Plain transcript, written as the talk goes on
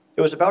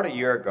It was about a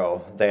year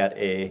ago that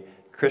a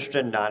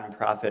Christian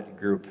nonprofit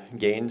group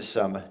gained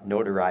some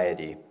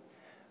notoriety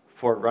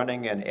for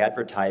running an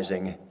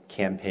advertising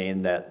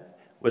campaign that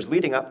was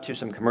leading up to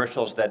some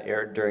commercials that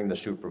aired during the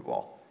Super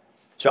Bowl.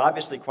 So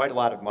obviously quite a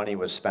lot of money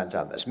was spent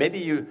on this. Maybe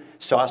you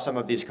saw some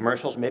of these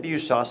commercials, maybe you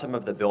saw some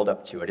of the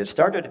build-up to it. It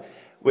started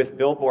with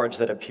billboards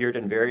that appeared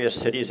in various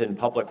cities and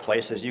public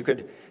places. You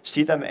could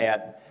see them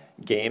at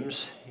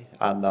games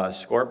on the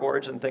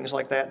scoreboards and things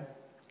like that.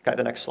 Got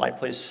the next slide,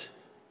 please.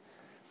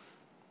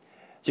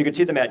 So you could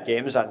see them at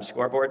games on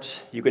scoreboards.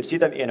 You could see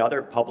them in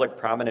other public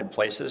prominent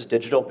places,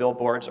 digital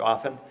billboards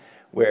often,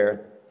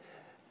 where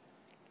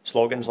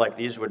slogans like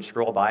these would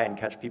scroll by and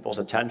catch people's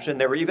attention.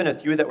 There were even a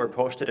few that were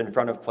posted in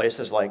front of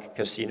places like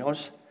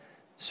casinos,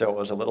 so it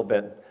was a little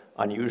bit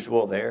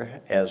unusual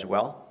there as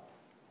well.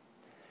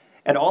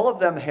 And all of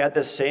them had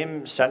the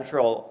same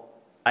central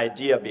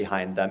idea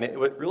behind them. It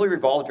really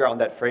revolved around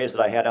that phrase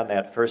that I had on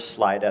that first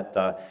slide at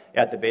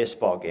the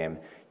baseball game,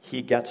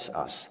 "He gets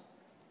us."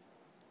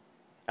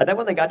 And then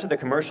when they got to the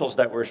commercials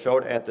that were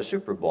showed at the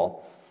Super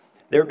Bowl,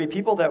 there would be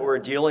people that were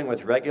dealing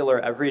with regular,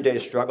 everyday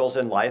struggles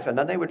in life, and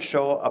then they would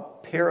show a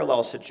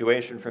parallel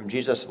situation from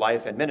Jesus'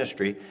 life and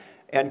ministry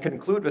and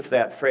conclude with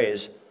that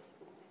phrase,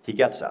 "He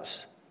gets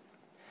us."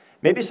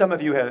 Maybe some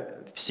of you have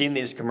seen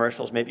these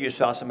commercials, maybe you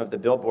saw some of the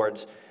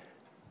billboards,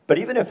 but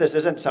even if this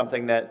isn't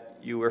something that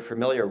you were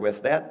familiar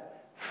with,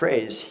 that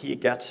phrase, "He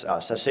gets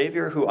us," a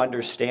Savior who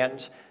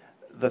understands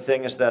the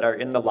things that are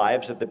in the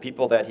lives of the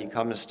people that he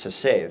comes to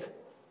save.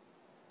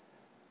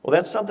 Well,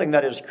 that's something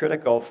that is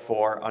critical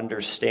for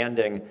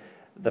understanding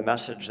the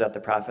message that the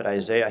prophet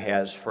Isaiah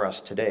has for us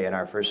today in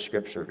our first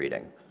scripture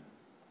reading.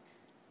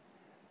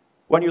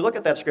 When you look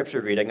at that scripture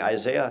reading,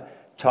 Isaiah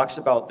talks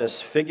about this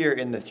figure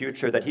in the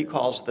future that he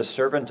calls the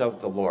servant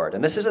of the Lord.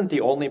 And this isn't the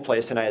only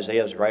place in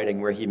Isaiah's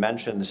writing where he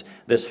mentions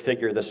this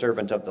figure, the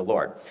servant of the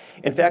Lord.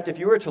 In fact, if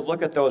you were to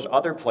look at those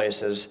other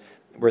places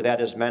where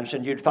that is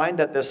mentioned, you'd find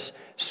that this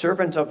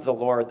servant of the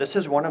Lord, this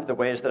is one of the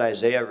ways that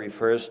Isaiah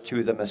refers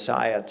to the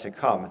Messiah to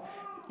come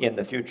in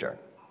the future.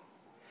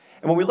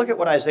 And when we look at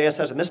what Isaiah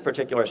says in this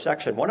particular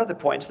section, one of the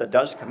points that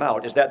does come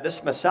out is that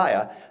this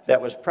Messiah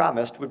that was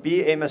promised would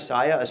be a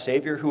Messiah, a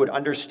Savior who would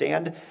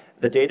understand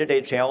the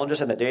day-to-day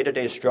challenges and the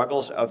day-to-day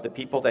struggles of the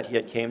people that he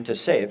had came to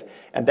save,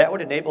 and that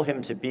would enable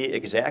him to be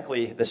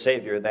exactly the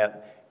Savior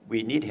that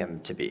we need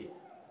him to be.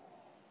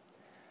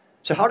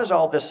 So how does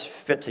all this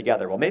fit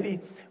together? Well,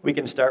 maybe we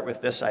can start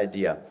with this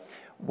idea.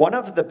 One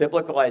of the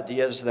biblical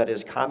ideas that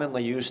is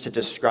commonly used to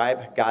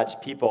describe God's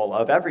people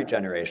of every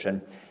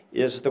generation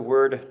is the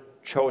word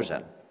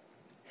chosen.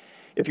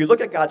 If you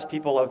look at God's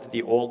people of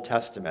the Old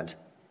Testament,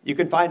 you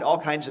can find all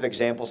kinds of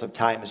examples of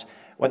times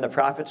when the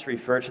prophets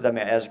refer to them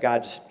as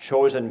God's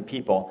chosen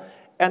people.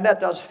 And that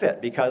does fit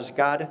because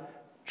God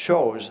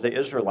chose the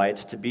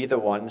Israelites to be the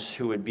ones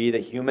who would be the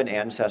human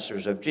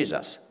ancestors of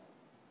Jesus.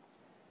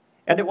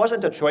 And it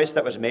wasn't a choice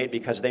that was made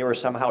because they were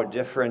somehow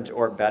different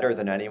or better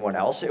than anyone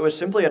else. It was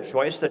simply a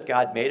choice that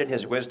God made in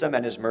his wisdom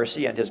and his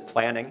mercy and his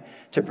planning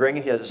to bring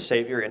his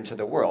Savior into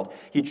the world.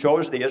 He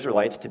chose the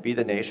Israelites to be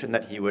the nation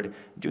that he would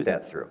do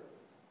that through.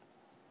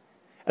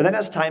 And then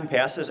as time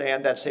passes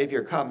and that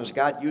Savior comes,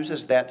 God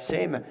uses that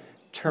same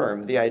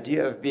term, the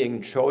idea of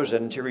being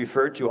chosen, to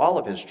refer to all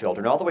of his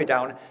children, all the way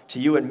down to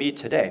you and me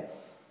today.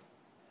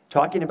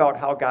 Talking about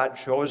how God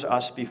chose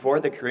us before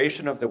the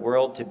creation of the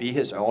world to be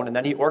his own, and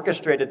then he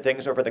orchestrated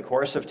things over the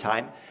course of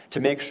time to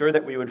make sure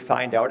that we would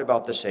find out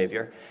about the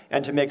Savior,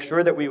 and to make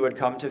sure that we would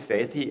come to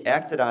faith. He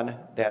acted on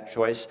that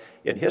choice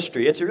in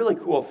history. It's a really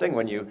cool thing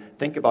when you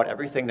think about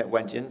everything that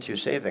went into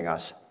saving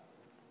us.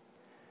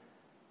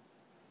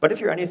 But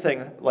if you're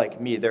anything like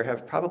me, there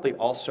have probably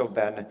also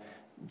been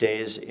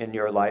days in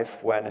your life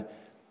when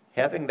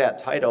having that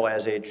title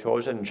as a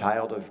chosen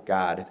child of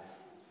God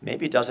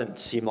maybe doesn't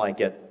seem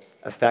like it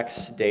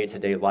affects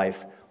day-to-day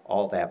life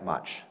all that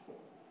much.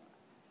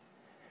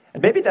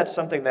 And maybe that's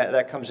something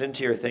that comes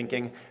into your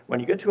thinking when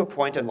you get to a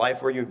point in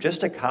life where you've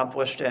just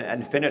accomplished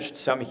and finished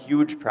some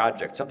huge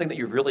project, something that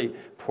you've really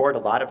poured a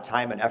lot of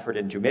time and effort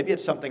into. Maybe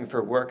it's something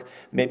for work,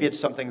 maybe it's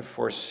something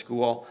for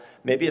school,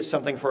 maybe it's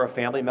something for a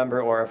family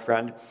member or a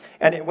friend,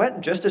 and it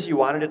went just as you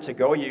wanted it to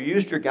go. You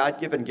used your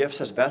God-given gifts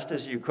as best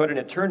as you could, and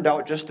it turned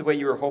out just the way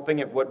you were hoping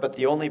it would, but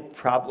the only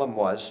problem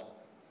was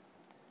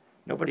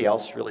nobody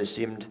else really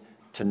seemed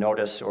to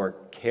notice or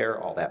care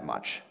all that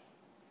much.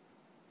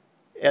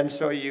 And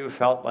so you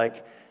felt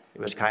like it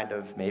was kind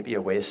of maybe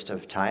a waste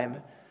of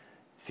time,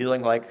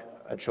 feeling like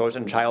a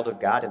chosen child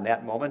of God in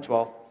that moment.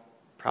 Well,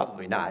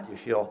 probably not. You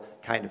feel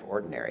kind of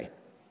ordinary.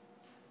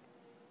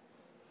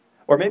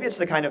 Or maybe it's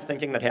the kind of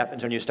thinking that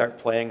happens when you start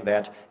playing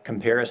that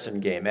comparison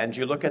game and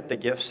you look at the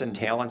gifts and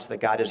talents that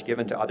God has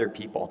given to other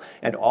people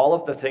and all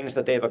of the things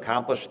that they've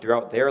accomplished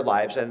throughout their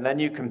lives, and then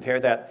you compare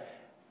that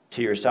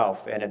to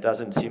yourself, and it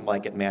doesn't seem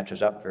like it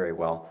matches up very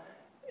well,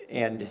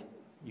 and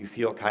you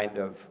feel kind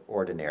of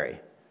ordinary.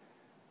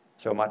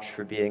 So much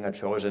for being a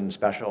chosen,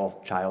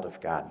 special child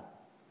of God.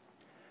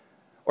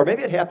 Or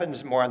maybe it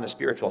happens more on the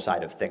spiritual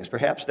side of things.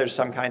 Perhaps there's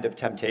some kind of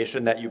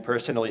temptation that you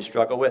personally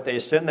struggle with, a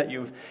sin that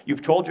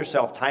you've told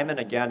yourself time and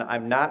again,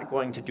 I'm not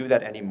going to do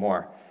that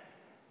anymore.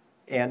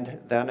 And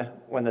then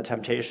when the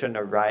temptation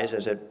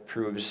arises, it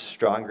proves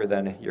stronger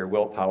than your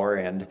willpower,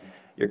 and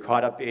you're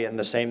caught up in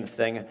the same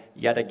thing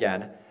yet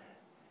again.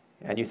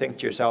 And you think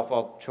to yourself,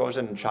 well,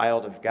 chosen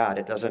child of God,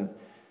 it doesn't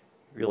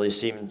really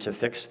seem to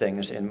fix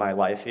things in my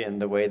life in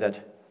the way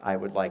that I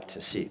would like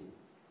to see.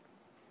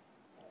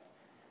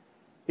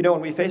 You know,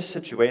 when we face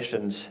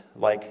situations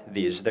like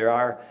these, there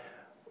are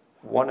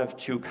one of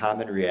two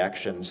common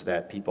reactions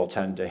that people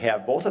tend to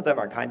have. Both of them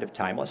are kind of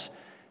timeless,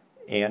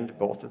 and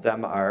both of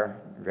them are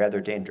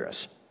rather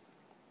dangerous.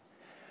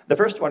 The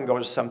first one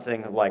goes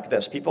something like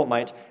this. People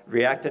might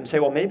react and say,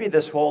 well, maybe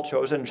this whole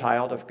chosen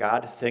child of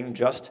God thing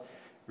just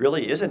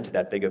really isn't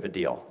that big of a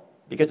deal,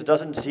 because it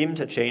doesn't seem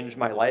to change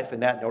my life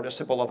in that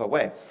noticeable of a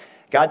way.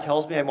 God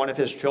tells me I'm one of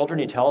his children.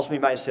 He tells me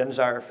my sins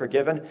are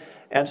forgiven.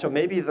 And so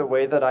maybe the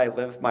way that I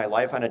live my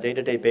life on a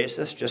day-to-day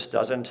basis just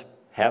doesn't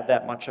have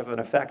that much of an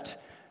effect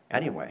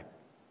anyway.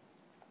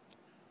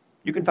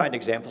 You can find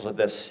examples of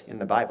this in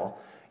the Bible.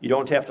 You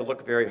don't have to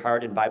look very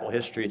hard in Bible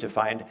history to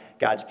find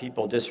God's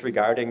people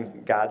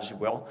disregarding God's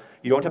will.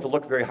 You don't have to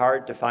look very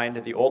hard to find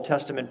the Old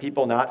Testament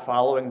people not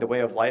following the way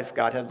of life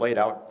God had laid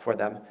out for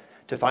them,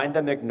 to find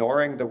them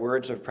ignoring the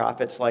words of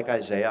prophets like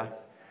Isaiah,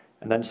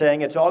 and then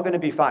saying it's all going to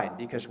be fine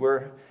because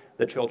we're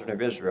the children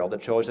of Israel, the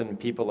chosen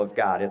people of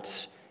God.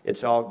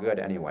 It's all good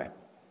anyway.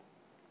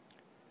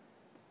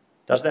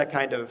 Does that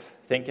kind of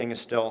thinking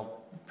still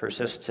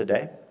persist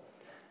today?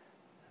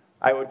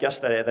 I would guess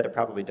that it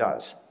probably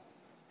does.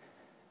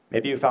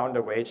 Maybe you found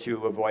a way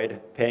to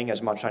avoid paying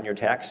as much on your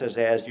taxes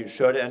as you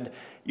should, and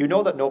you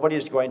know that nobody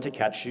is going to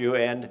catch you,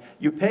 and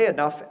you pay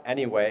enough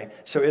anyway.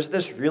 So is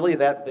this really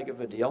that big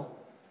of a deal?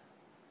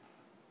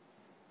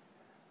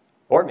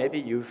 Or maybe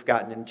you've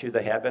gotten into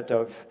the habit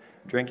of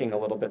drinking a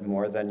little bit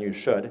more than you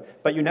should,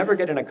 but you never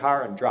get in a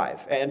car and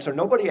drive, and so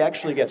nobody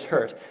actually gets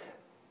hurt.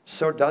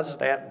 So does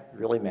that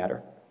really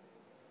matter?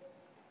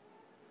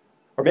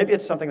 Or maybe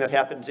it's something that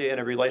happens in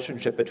a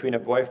relationship between a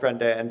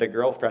boyfriend and a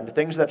girlfriend,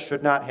 things that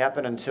should not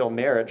happen until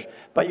marriage,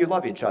 but you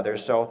love each other,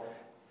 so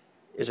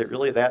is it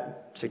really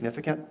that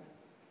significant?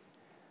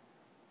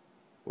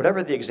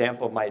 Whatever the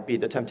example might be,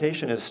 the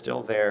temptation is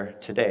still there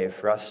today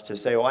for us to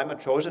say, oh, I'm a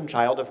chosen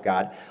child of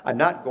God. I'm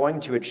not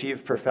going to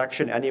achieve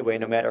perfection anyway,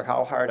 no matter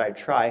how hard I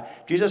try.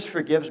 Jesus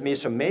forgives me,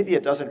 so maybe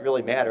it doesn't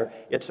really matter.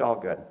 It's all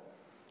good.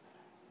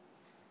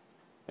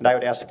 And I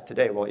would ask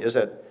today, well, is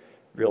it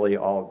really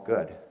all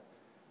good?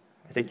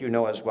 I think you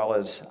know as well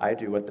as I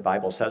do what the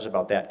Bible says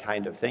about that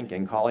kind of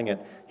thinking, calling it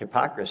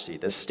hypocrisy.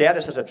 The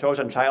status as a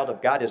chosen child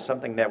of God is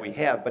something that we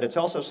have, but it's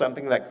also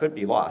something that could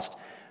be lost,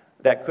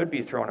 that could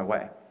be thrown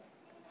away.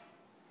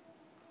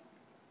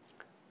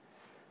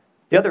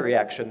 The other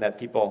reaction that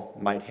people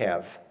might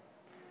have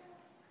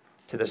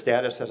to the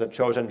status as a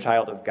chosen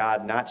child of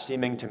God not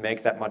seeming to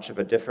make that much of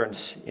a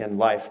difference in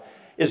life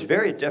is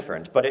very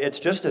different, but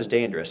it's just as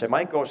dangerous. It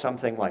might go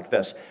something like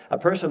this. A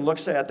person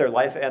looks at their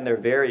life and they're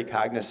very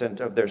cognizant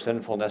of their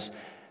sinfulness,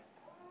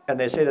 and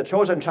they say, the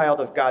chosen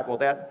child of God, well,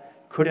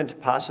 that couldn't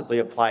possibly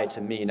apply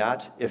to me,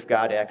 not if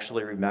God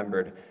actually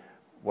remembered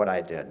what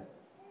I did.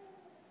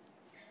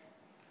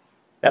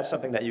 That's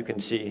something that you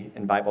can see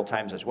in Bible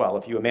times as well.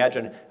 If you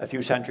imagine a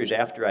few centuries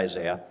after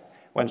Isaiah,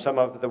 when some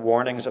of the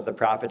warnings of the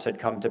prophets had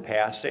come to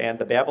pass and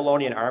the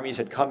Babylonian armies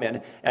had come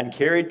in and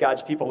carried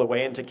God's people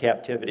away into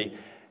captivity,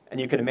 and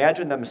you can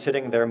imagine them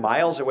sitting there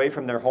miles away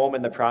from their home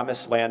in the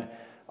promised land,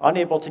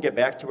 unable to get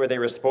back to where they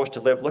were supposed to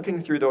live,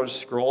 looking through those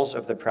scrolls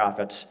of the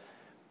prophets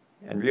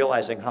and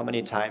realizing how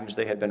many times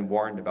they had been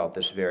warned about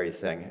this very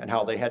thing and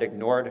how they had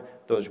ignored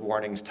those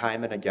warnings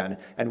time and again,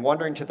 and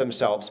wondering to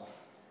themselves,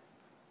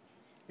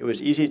 it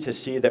was easy to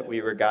see that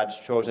we were God's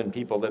chosen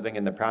people living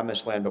in the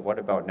promised land, but what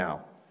about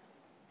now?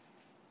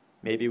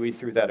 Maybe we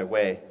threw that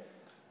away.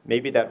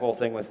 Maybe that whole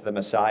thing with the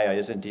Messiah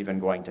isn't even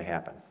going to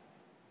happen.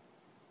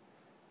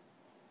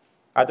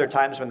 Are there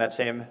times when that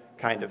same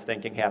kind of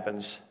thinking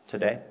happens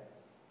today?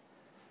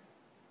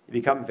 You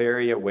become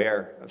very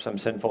aware of some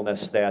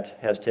sinfulness that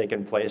has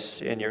taken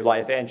place in your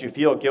life, and you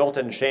feel guilt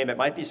and shame. It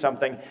might be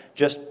something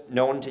just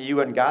known to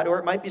you and God, or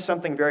it might be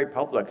something very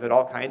public that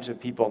all kinds of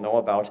people know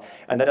about,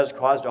 and that has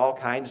caused all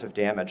kinds of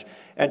damage.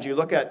 And you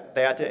look at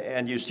that,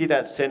 and you see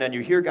that sin, and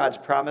you hear God's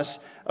promise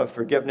of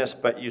forgiveness,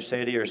 but you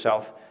say to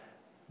yourself,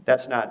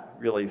 that's not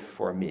really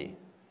for me.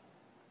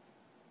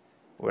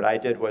 What I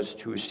did was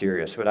too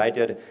serious. What I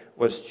did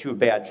was too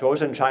bad.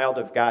 Chosen child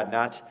of God,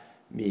 not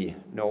me.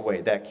 No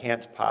way. That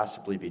can't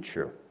possibly be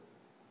true.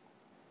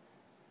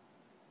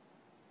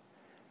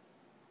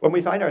 When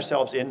we find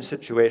ourselves in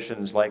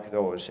situations like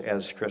those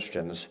as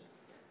Christians,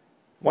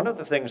 one of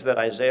the things that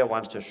Isaiah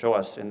wants to show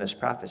us in this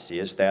prophecy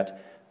is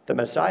that the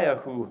Messiah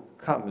who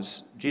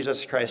comes,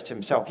 Jesus Christ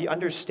himself, he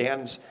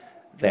understands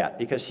that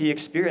because he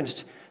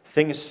experienced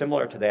things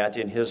similar to that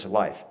in his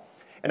life.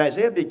 And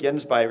Isaiah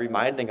begins by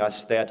reminding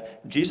us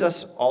that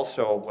Jesus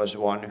also was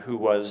one who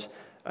was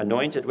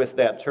anointed with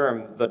that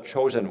term, the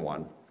chosen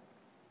one.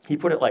 He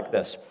put it like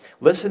this: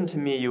 "Listen to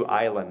me, you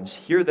islands.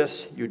 Hear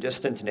this, you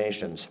distant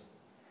nations.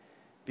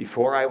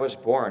 Before I was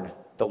born,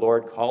 the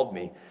Lord called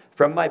me.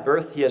 From my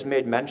birth, he has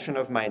made mention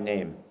of my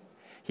name.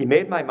 He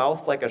made my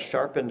mouth like a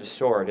sharpened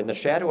sword. In the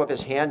shadow of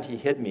his hand, he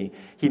hid me.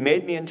 He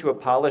made me into a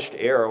polished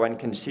arrow and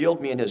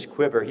concealed me in his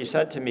quiver. He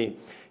said to me,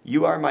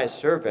 'You are my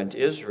servant,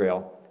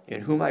 Israel,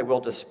 in whom I will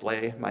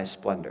display my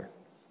splendor.'"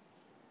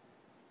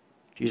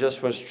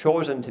 Jesus was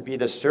chosen to be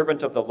the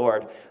servant of the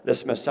Lord,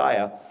 this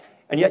Messiah,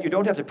 and yet you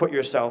don't have to put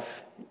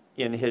yourself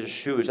in his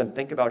shoes and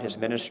think about his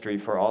ministry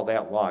for all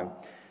that long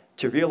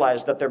to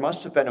realize that there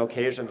must have been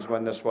occasions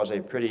when this was a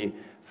pretty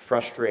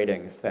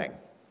frustrating thing.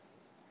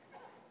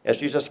 As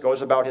Jesus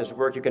goes about his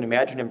work, you can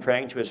imagine him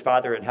praying to his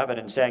Father in heaven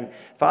and saying,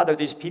 "Father,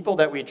 these people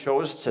that we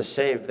chose to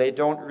save, they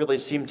don't really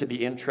seem to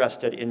be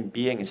interested in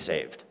being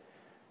saved.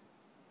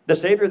 The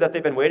Savior that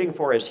they've been waiting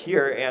for is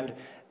here, and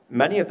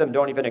many of them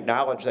don't even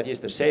acknowledge that he's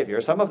the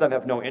Savior. Some of them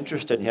have no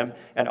interest in him,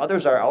 and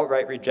others are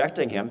outright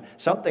rejecting him.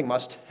 Something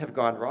must have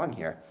gone wrong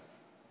here."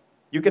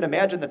 You can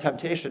imagine the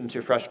temptation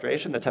to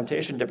frustration, the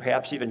temptation to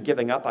perhaps even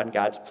giving up on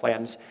God's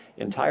plans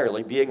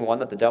entirely, being one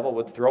that the devil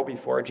would throw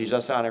before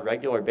Jesus on a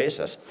regular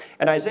basis.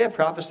 And Isaiah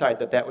prophesied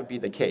that that would be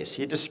the case.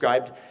 He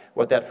described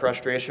what that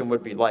frustration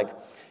would be like,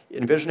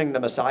 envisioning the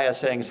Messiah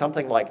saying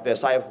something like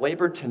this: "I have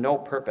labored to no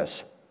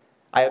purpose.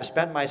 I have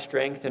spent my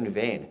strength in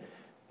vain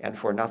and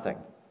for nothing."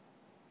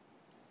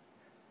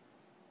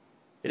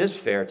 It is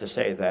fair to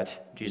say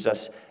that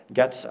Jesus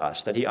gets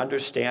us, that he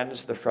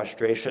understands the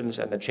frustrations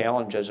and the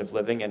challenges of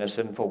living in a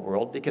sinful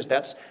world, because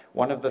that's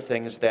one of the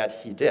things that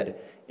he did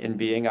in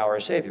being our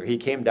Savior. He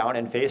came down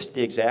and faced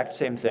the exact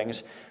same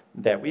things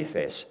that we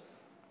face.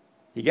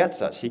 He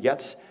gets us. He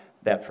gets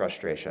that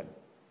frustration.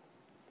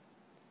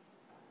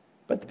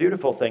 But the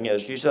beautiful thing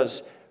is,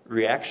 Jesus'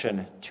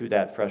 reaction to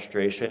that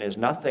frustration is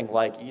nothing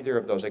like either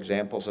of those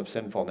examples of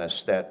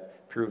sinfulness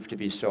that prove to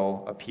be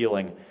so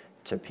appealing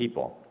to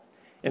people.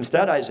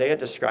 Instead, Isaiah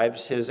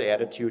describes his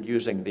attitude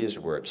using these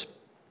words: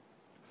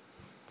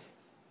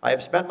 "I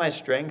have spent my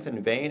strength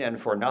in vain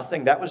and for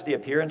nothing." That was the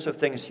appearance of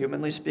things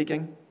humanly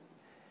speaking.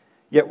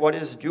 "Yet what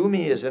is due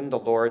me is in the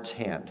Lord's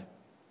hand,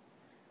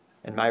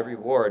 and my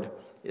reward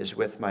is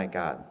with my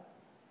God."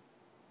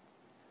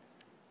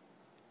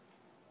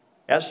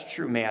 As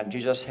true man,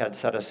 Jesus had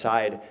set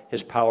aside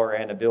his power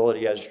and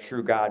ability as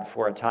true God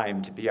for a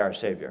time to be our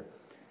Savior.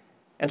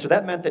 And so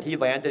that meant that he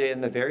landed in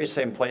the very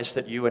same place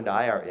that you and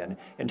I are in,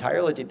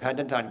 entirely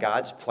dependent on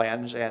God's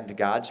plans and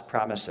God's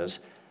promises.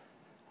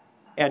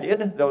 And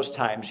in those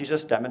times,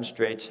 Jesus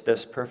demonstrates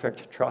this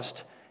perfect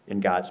trust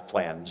in God's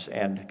plans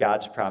and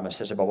God's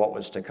promises about what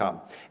was to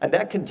come. And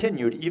that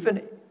continued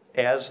even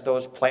as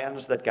those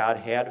plans that God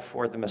had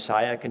for the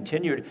Messiah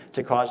continued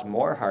to cause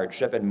more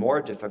hardship and more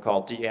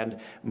difficulty and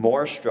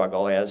more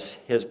struggle as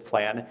his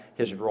plan,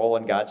 his role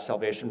in God's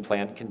salvation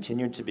plan,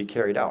 continued to be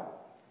carried out.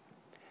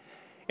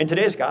 In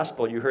today's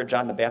gospel, you heard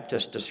John the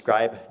Baptist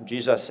describe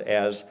Jesus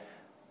as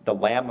the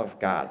Lamb of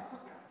God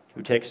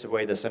who takes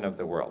away the sin of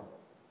the world.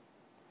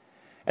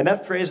 And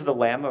that phrase, the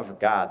Lamb of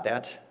God,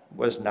 that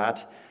was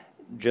not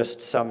just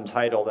some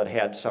title that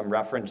had some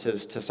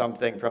references to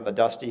something from the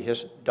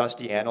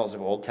dusty annals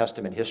of Old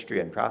Testament history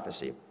and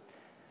prophecy.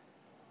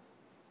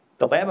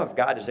 The Lamb of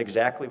God is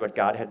exactly what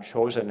God had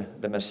chosen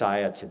the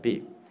Messiah to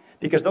be.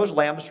 Because those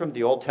lambs from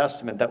the Old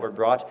Testament that were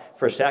brought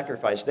for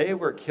sacrifice, they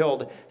were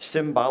killed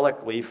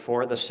symbolically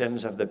for the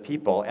sins of the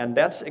people. And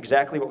that's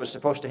exactly what was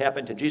supposed to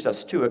happen to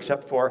Jesus too,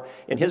 except for,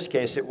 in his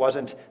case, it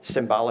wasn't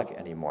symbolic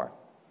anymore.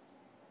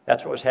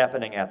 That's what was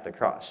happening at the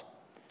cross.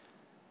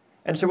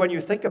 And so when you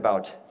think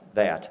about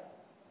that,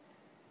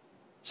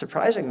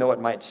 surprising though it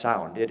might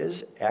sound, it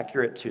is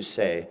accurate to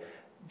say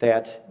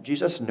that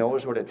Jesus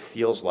knows what it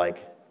feels like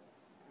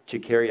to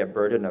carry a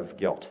burden of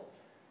guilt,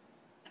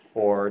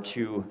 or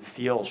to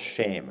feel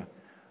shame,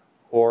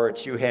 or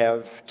to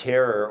have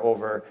terror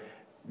over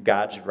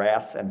God's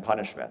wrath and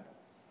punishment.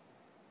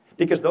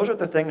 Because those are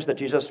the things that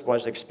Jesus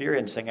was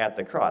experiencing at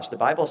the cross. The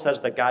Bible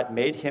says that God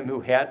made him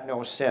who had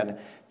no sin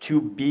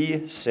to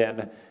be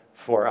sin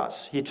for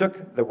us. He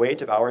took the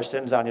weight of our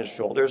sins on his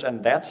shoulders,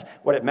 and that's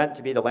what it meant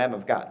to be the Lamb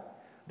of God.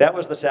 That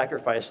was the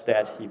sacrifice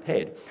that he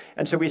paid.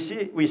 And so we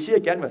see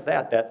again with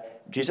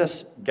that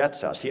Jesus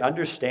gets us. He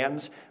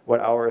understands what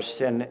our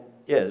sin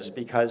is,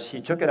 because he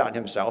took it on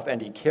himself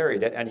and he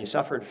carried it and he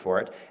suffered for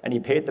it and he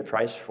paid the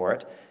price for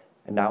it,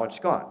 and now it's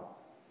gone.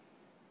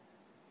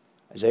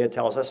 Isaiah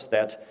tells us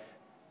that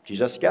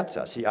Jesus gets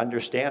us. He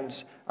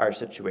understands our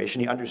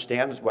situation. He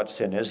understands what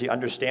sin is. He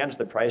understands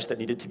the price that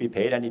needed to be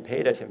paid, and he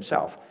paid it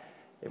himself.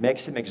 It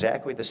makes him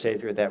exactly the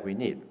Savior that we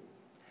need.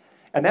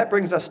 And that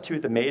brings us to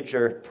the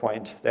major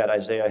point that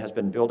Isaiah has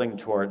been building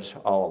towards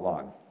all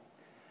along,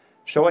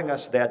 showing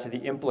us that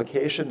the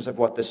implications of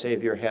what the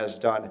Savior has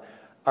done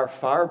are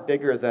far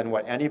bigger than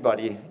what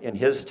anybody in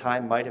his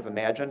time might have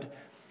imagined,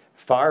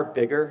 far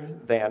bigger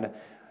than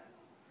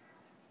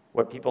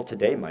what people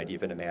today might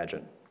even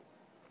imagine.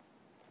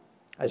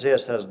 Isaiah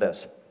says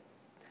this: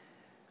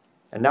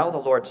 "And now the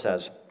Lord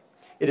says,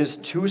 it is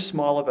too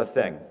small of a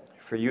thing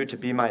for you to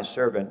be my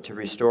servant to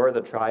restore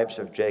the tribes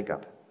of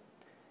Jacob.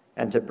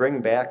 and to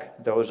bring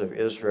back those of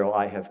Israel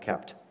I have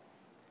kept.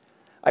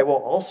 I will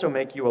also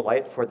make you a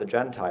light for the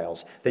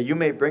Gentiles, that you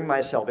may bring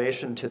my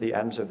salvation to the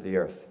ends of the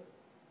earth.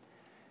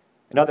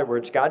 In other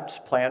words, God's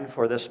plan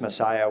for this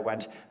Messiah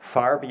went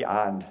far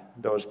beyond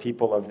those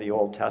people of the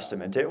Old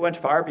Testament. It went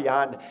far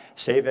beyond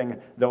saving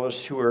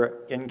those who were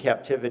in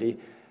captivity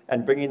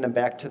and bringing them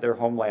back to their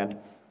homeland,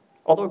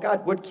 although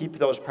God would keep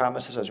those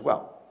promises as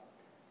well.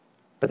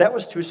 But that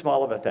was too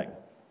small of a thing.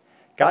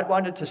 God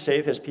wanted to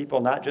save his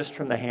people not just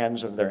from the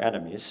hands of their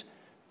enemies,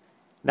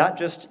 not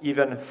just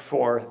even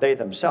for they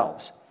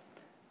themselves,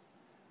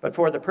 but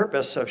for the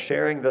purpose of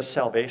sharing this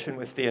salvation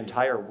with the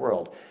entire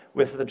world,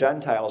 with the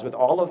Gentiles, with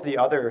all of the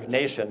other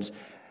nations.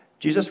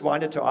 Jesus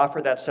wanted to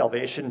offer that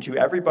salvation to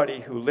everybody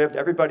who lived,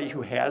 everybody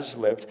who has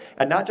lived,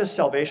 and not just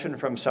salvation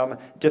from some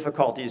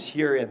difficulties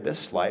here in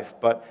this life,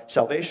 but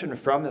salvation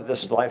from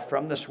this life,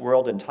 from this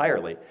world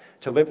entirely,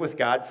 to live with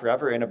God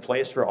forever in a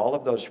place where all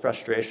of those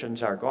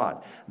frustrations are gone.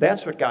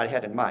 That's what God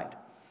had in mind.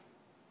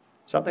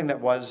 Something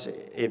that was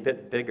a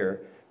bit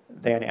bigger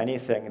than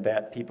anything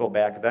that people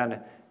back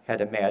then had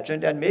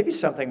imagined, and maybe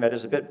something that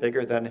is a bit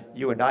bigger than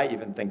you and I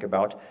even think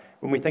about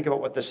when we think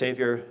about what the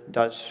Savior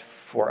does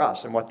for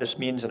us and what this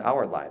means in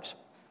our lives.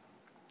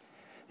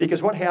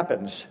 Because what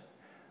happens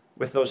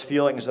with those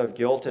feelings of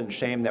guilt and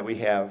shame that we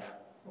have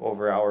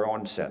over our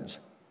own sins?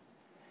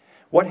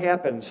 What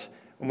happens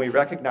when we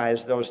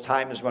recognize those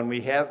times when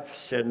we have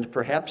sinned,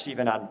 perhaps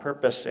even on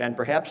purpose, and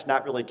perhaps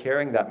not really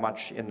caring that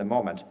much in the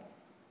moment?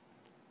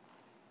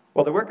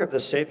 Well, the work of the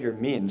Savior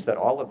means that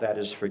all of that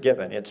is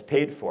forgiven. It's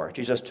paid for.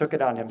 Jesus took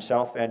it on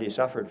himself and he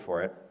suffered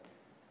for it.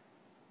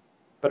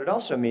 But it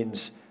also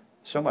means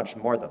so much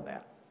more than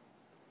that.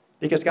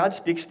 Because God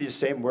speaks these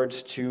same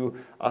words to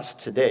us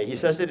today. He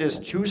says it is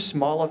too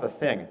small of a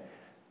thing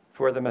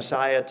for the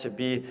Messiah to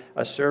be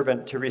a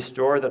servant to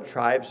restore the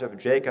tribes of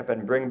Jacob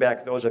and bring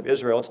back those of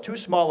Israel. It's too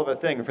small of a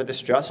thing for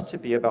this just to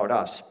be about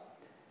us.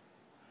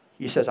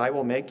 He says, I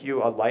will make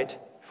you a light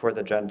for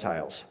the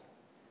Gentiles.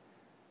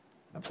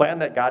 A plan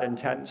that God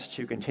intends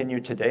to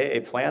continue today,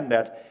 a plan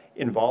that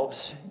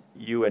involves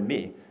you and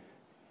me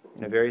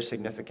in a very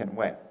significant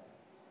way.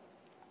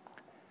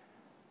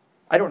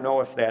 I don't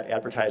know if that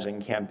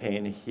advertising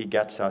campaign He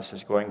Gets Us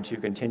is going to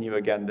continue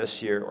again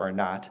this year or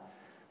not.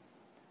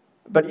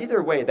 But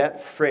either way,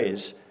 that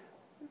phrase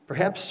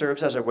perhaps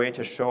serves as a way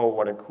to show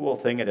what a cool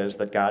thing it is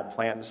that God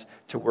plans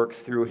to work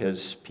through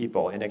his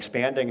people in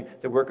expanding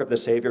the work of the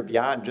Savior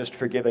beyond just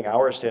forgiving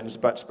our sins,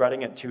 but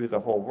spreading it to the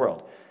whole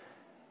world.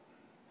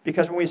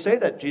 Because when we say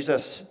that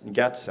Jesus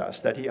gets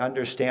us, that he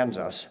understands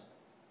us,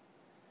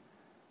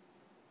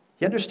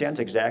 he understands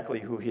exactly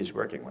who he's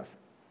working with.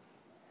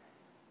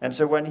 And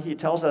so when he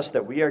tells us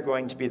that we are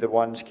going to be the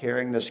ones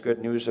carrying this good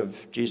news of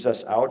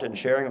Jesus out and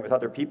sharing it with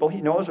other people,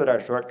 he knows what our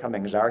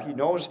shortcomings are. He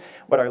knows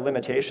what our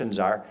limitations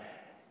are.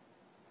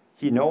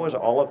 He knows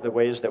all of the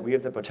ways that we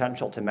have the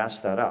potential to mess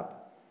that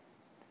up.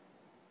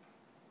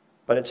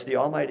 But it's the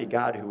Almighty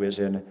God who is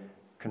in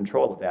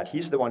control of that.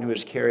 He's the one who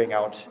is carrying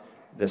out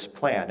this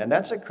plan. And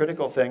that's a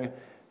critical thing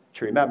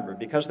to remember,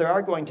 because there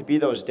are going to be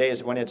those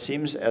days when it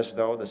seems as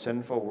though the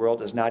sinful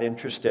world is not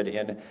interested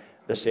in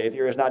the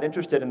Savior, is not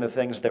interested in the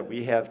things that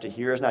we have to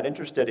hear, is not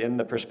interested in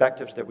the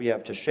perspectives that we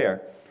have to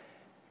share.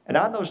 And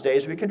on those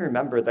days, we can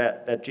remember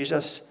that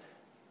Jesus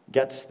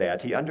gets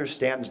that. He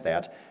understands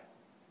that,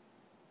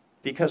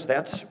 because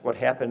that's what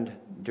happened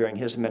during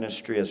his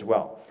ministry as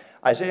well.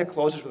 Isaiah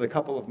closes with a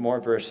couple of more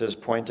verses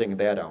pointing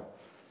that out.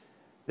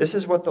 This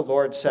is what the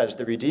Lord says,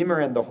 the Redeemer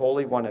and the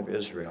Holy One of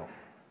Israel.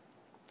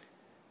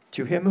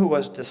 To him who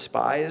was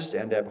despised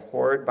and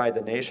abhorred by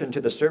the nation,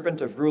 to the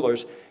servant of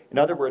rulers, in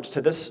other words,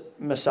 to this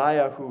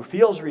Messiah who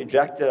feels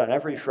rejected on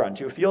every front,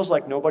 who feels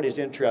like nobody's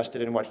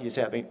interested in what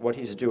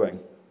he's doing.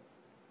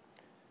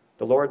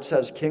 The Lord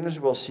says, kings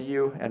will see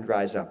you and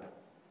rise up.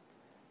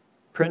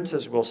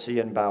 Princes will see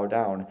and bow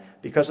down,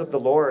 because of the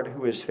Lord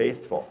who is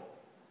faithful,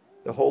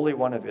 the Holy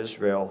One of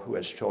Israel who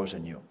has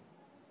chosen you.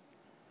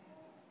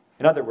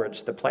 In other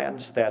words, the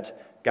plans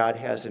that God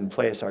has in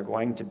place are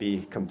going to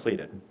be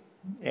completed,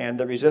 and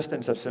the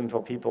resistance of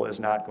sinful people is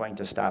not going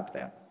to stop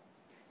that.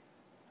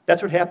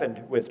 That's what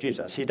happened with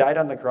Jesus. He died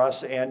on the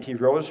cross and he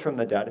rose from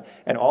the dead,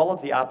 and all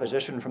of the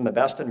opposition from the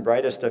best and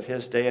brightest of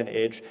his day and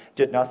age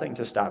did nothing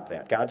to stop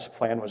that. God's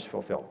plan was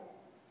fulfilled.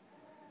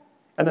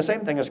 And the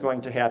same thing is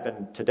going to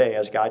happen today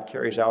as God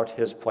carries out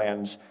his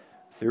plans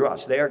through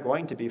us. They are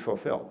going to be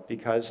fulfilled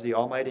because the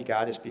Almighty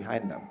God is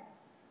behind them.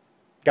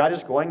 God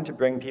is going to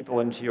bring people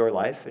into your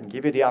life and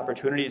give you the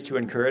opportunity to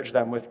encourage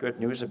them with good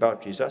news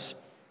about Jesus.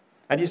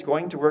 And he's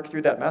going to work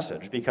through that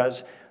message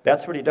because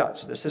that's what he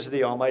does. This is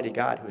the Almighty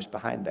God who's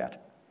behind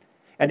that.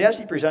 And as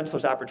he presents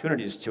those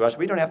opportunities to us,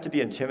 we don't have to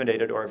be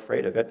intimidated or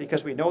afraid of it,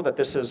 because we know that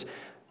this is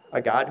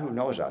a God who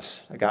knows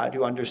us, a God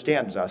who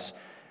understands us,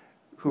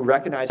 who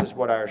recognizes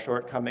what our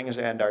shortcomings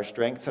and our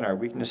strengths and our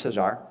weaknesses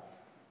are,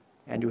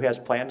 and who has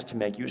plans to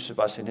make use of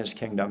us in his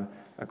kingdom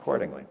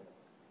accordingly.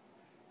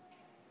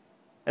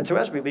 And so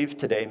as we leave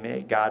today, may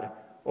God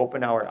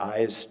open our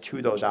eyes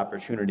to those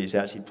opportunities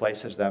as he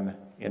places them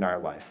in our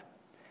life.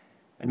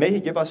 And may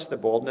he give us the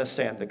boldness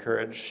and the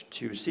courage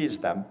to seize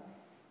them,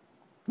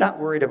 not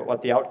worried about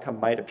what the outcome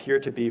might appear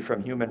to be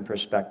from human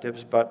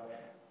perspectives,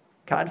 but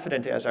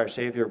confident as our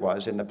Savior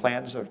was in the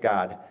plans of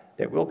God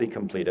that will be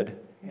completed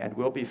and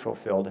will be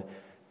fulfilled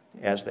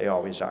as they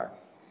always are.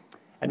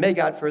 And may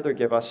God further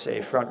give us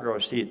a front row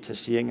seat to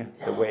seeing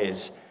the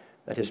ways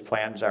that his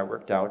plans are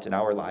worked out in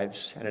our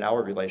lives and in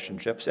our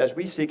relationships as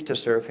we seek to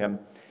serve him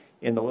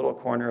in the little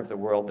corner of the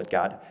world that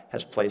God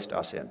has placed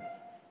us in.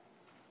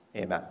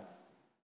 Amen.